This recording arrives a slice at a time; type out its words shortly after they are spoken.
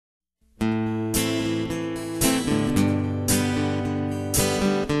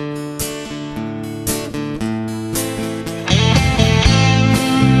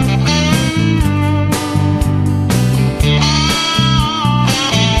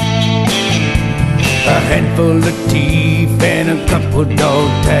handful of teeth and a couple dog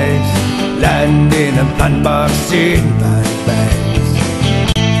tags, lying in a pine box in body bags.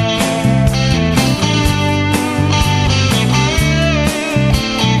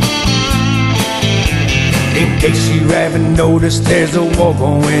 In case you haven't noticed, there's a war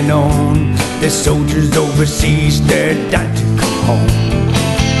going on. There's soldiers overseas, they're dying to come home.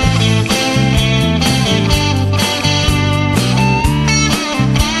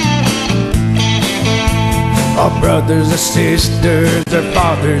 Our brothers and sisters, our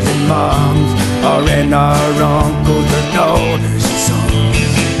fathers and moms, our aunts, our uncles, our daughters and sons.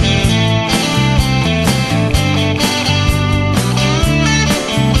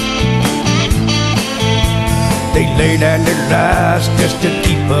 They lay down their lives just to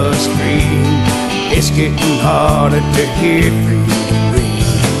keep us free. It's getting harder to hear freedom ring.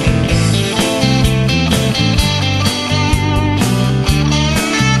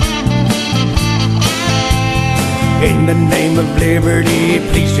 In the name of liberty,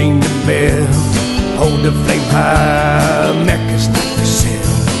 please ring the bell. Hold the flame high, America's not for sale.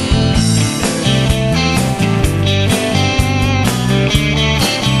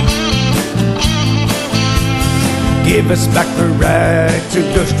 Give us back the right to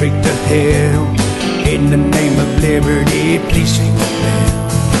go straight to hell. In the name of liberty, please ring the bell.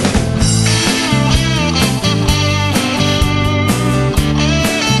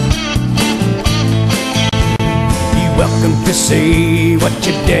 Welcome to say what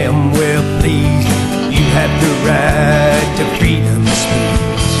you damn well please. You have the right to freedom of speech.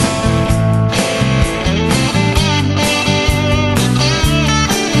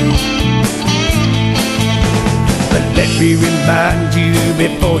 But let me remind you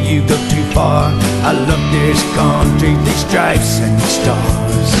before you go too far, I love this country, these stripes and these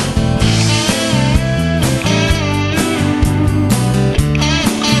stars.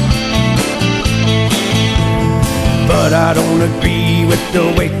 But I don't agree with the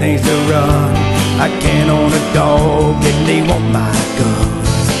way things are run. I can't own a dog and they want my gun.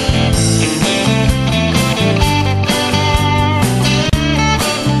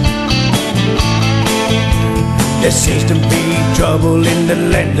 There seems to be trouble in the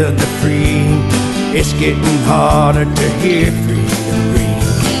land of the free. It's getting harder to hear freedom ring.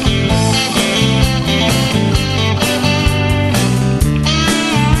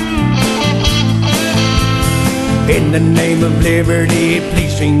 In the name of liberty,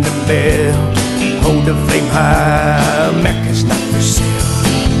 please ring the bell. Hold the flame high, America's not for sale.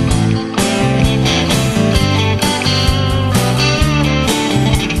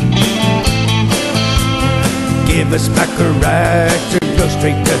 Give us back our right to go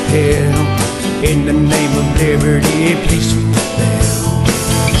straight to hell. In the name of liberty, please ring the bell.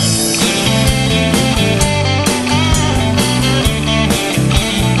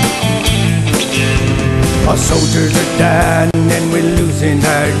 Our soldiers are dying and we're losing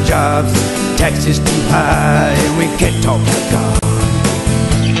our jobs. Taxes too high and we can't talk to God.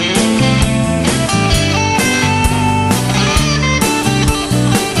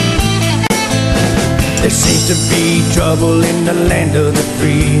 There seems to be trouble in the land of the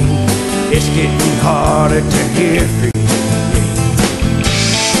free. It's getting harder to hear freedom ring.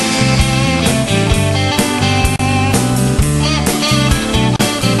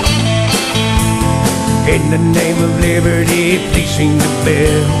 In the name of liberty, please ring the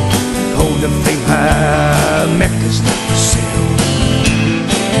bell. Hold the flame high, America's not for sale.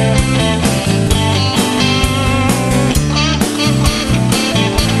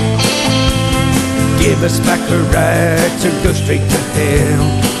 Give us back our right to go straight to hell.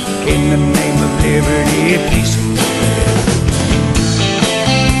 In the name of liberty, please ring the bell.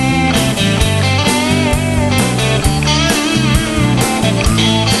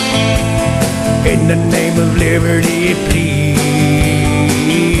 In the name of liberty, please